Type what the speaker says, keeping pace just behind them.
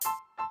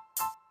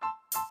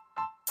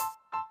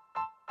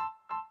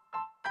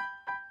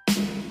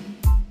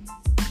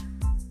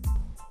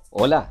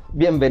Hola,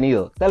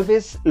 bienvenido. Tal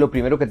vez lo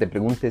primero que te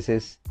preguntes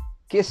es,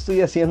 ¿qué estoy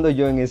haciendo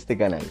yo en este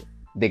canal?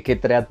 ¿De qué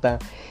trata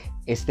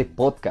este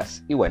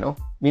podcast? Y bueno,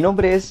 mi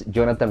nombre es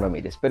Jonathan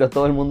Ramírez, pero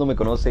todo el mundo me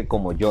conoce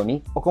como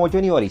Johnny o como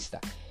Johnny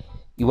Barista.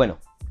 Y bueno,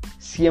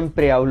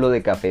 siempre hablo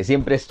de café,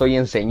 siempre estoy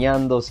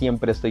enseñando,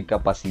 siempre estoy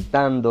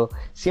capacitando,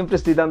 siempre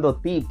estoy dando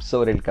tips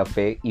sobre el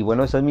café y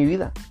bueno, esa es mi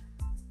vida.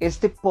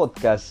 Este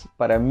podcast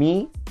para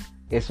mí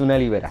es una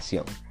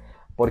liberación.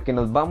 Porque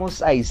nos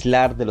vamos a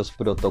aislar de los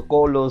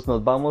protocolos,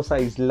 nos vamos a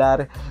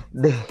aislar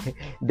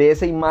de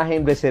esa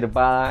imagen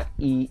reservada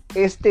y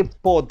este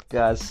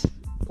podcast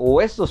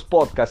o estos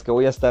podcasts que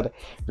voy a estar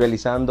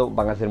realizando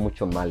van a ser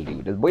mucho más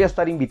libres. Voy a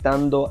estar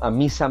invitando a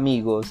mis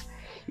amigos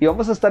y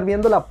vamos a estar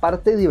viendo la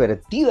parte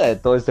divertida de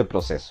todo este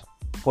proceso.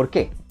 ¿Por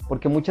qué?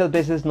 Porque muchas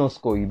veces nos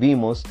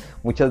cohibimos,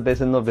 muchas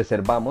veces nos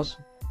reservamos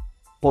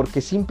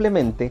porque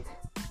simplemente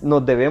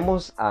nos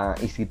debemos a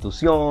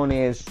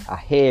instituciones, a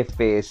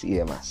jefes y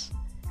demás.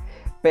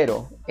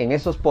 Pero en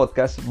esos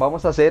podcasts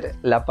vamos a hacer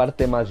la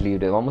parte más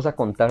libre, vamos a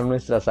contar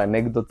nuestras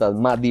anécdotas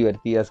más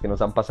divertidas que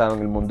nos han pasado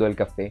en el mundo del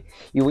café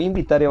y voy a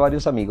invitar a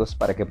varios amigos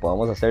para que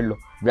podamos hacerlo.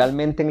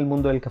 Realmente en el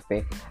mundo del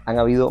café han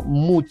habido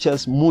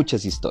muchas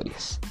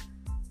historias.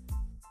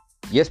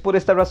 Y es por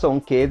esta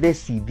razón que he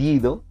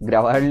decidido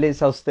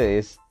grabarles a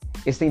ustedes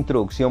esta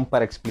introducción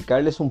para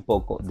explicarles un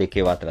poco de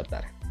qué va a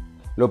tratar.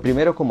 Lo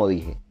primero, como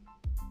dije,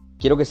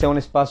 quiero que sea un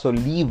espacio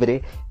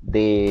libre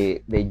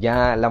de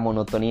ya la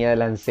monotonía de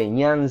la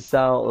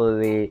enseñanza o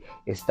de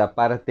esta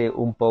parte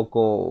un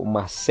poco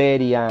más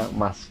seria,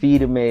 más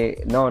firme.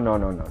 No.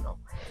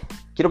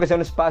 Quiero que sea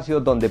un espacio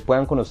donde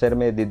puedan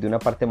conocerme desde una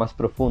parte más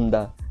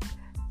profunda.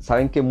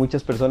 Saben que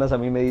muchas personas a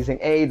mí me dicen,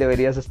 hey,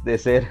 deberías de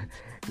ser,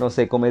 no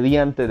sé,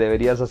 comediante,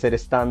 deberías hacer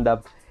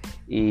stand-up.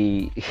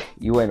 Y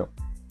bueno,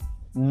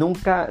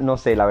 nunca, no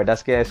sé, la verdad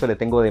es que a eso le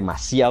tengo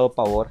demasiado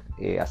pavor,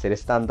 hacer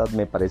stand-up.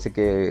 Me parece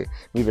que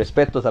mis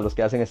respetos a los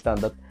que hacen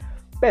stand-up,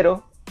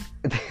 pero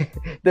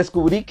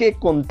descubrí que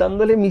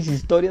contándole mis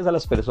historias a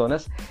las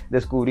personas,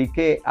 descubrí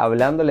que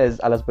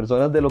hablándoles a las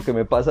personas de lo que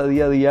me pasa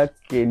día a día,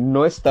 que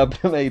no está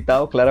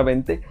premeditado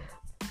claramente,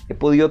 he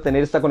podido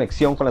tener esta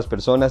conexión con las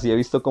personas y he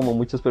visto como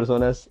muchas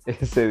personas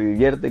se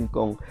divierten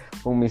con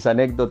mis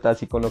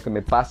anécdotas y con lo que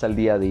me pasa el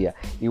día a día.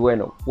 Y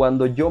bueno,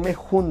 cuando yo me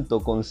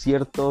junto con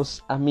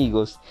ciertos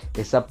amigos,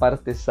 esa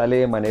parte sale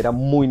de manera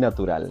muy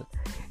natural.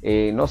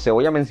 No sé,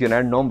 voy a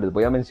mencionar nombres,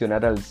 voy a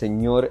mencionar al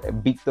señor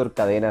Víctor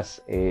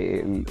Cadenas,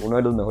 uno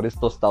de los mejores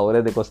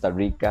tostadores de Costa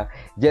Rica,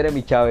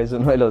 Jeremy Chávez,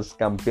 uno de los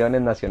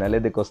campeones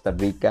nacionales de Costa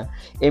Rica,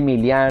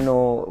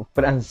 Emiliano,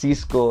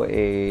 Francisco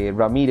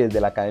Ramírez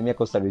de la Academia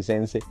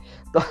Costarricense,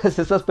 todas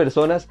esas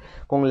personas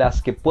con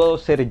las que puedo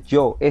ser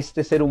yo,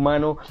 este ser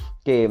humano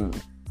que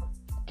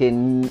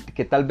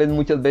tal vez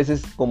muchas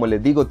veces, como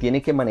les digo,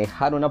 tiene que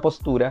manejar una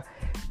postura,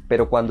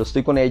 pero cuando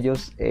estoy con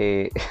ellos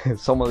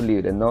somos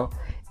libres, ¿no?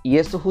 Y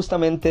esto es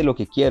justamente lo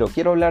que quiero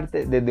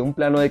hablarte desde un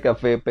plano de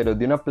café, pero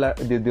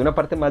desde una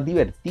parte más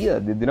divertida,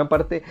 desde una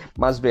parte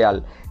más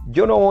real.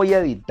 Yo no voy a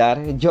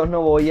editar,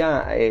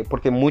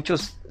 porque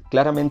muchos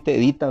claramente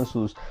editan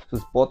sus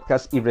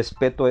podcasts y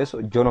respeto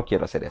eso. Yo no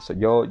quiero hacer eso.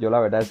 Yo la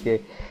verdad es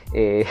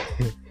que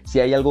si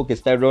hay algo que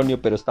está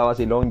erróneo pero está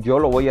vacilón, yo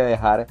lo voy a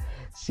dejar.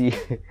 Si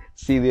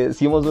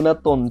decimos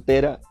una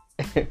tontera,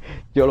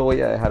 yo lo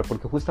voy a dejar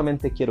porque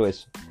justamente quiero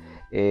eso.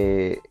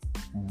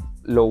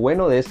 Lo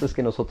bueno de esto es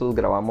que nosotros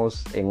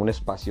grabamos en un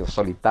espacio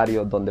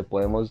solitario donde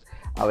podemos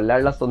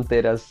hablar las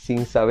tonteras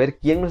sin saber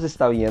quién nos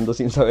está viendo,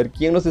 sin saber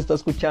quién nos está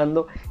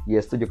escuchando, y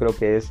esto yo creo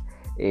que es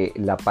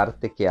la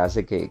parte que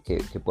hace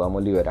que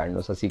podamos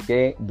liberarnos. Así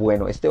que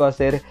bueno, este va a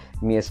ser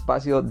mi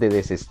espacio de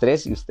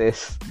desestrés y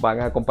ustedes van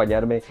a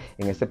acompañarme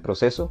en este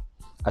proceso.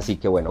 Así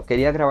que bueno,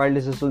 quería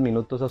grabarles estos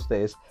minutos a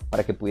ustedes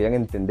para que pudieran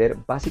entender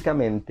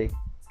básicamente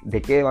de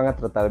qué van a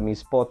tratar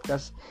mis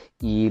podcasts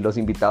y los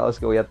invitados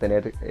que voy a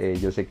tener.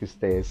 Yo sé que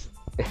ustedes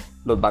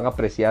los van a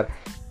apreciar.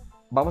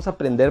 Vamos a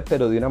aprender,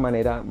 pero de una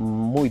manera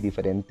muy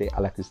diferente a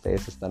la que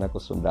ustedes están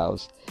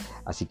acostumbrados.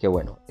 Así que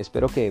bueno,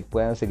 espero que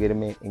puedan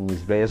seguirme en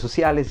mis redes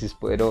sociales y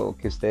espero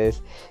que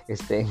ustedes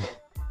estén,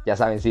 ya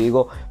saben, si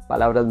digo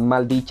palabras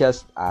mal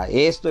dichas,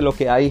 esto es lo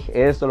que hay,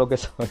 esto es lo que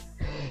soy.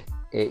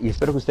 Y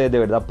espero que ustedes de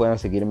verdad puedan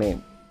seguirme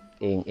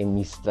en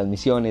mis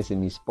transmisiones,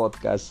 en mis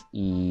podcasts,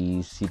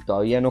 y si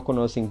todavía no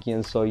conocen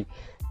quién soy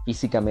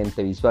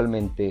físicamente,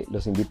 visualmente,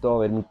 los invito a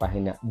ver mi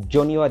página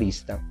Johnny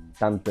Barista,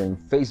 tanto en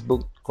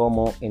Facebook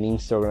como en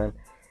Instagram.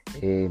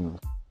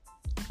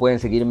 Pueden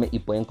seguirme y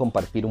pueden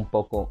compartir un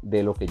poco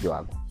de lo que yo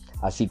hago.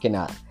 Así que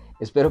nada,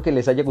 espero que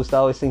les haya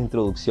gustado esta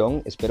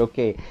introducción, espero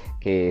que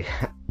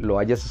lo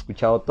hayas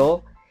escuchado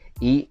todo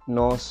y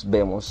nos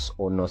vemos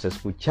o nos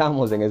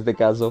escuchamos en este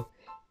caso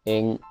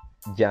en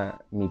ya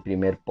mi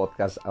primer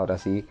podcast, ahora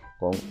sí,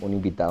 con un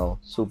invitado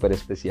súper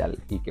especial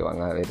y que van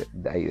a ver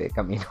de ahí de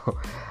camino.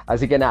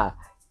 Así que nada,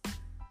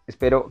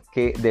 espero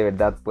que de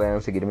verdad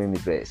puedan seguirme en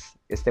mis redes.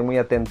 Estén muy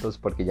atentos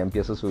porque ya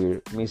empiezo a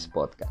subir mis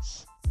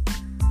podcasts.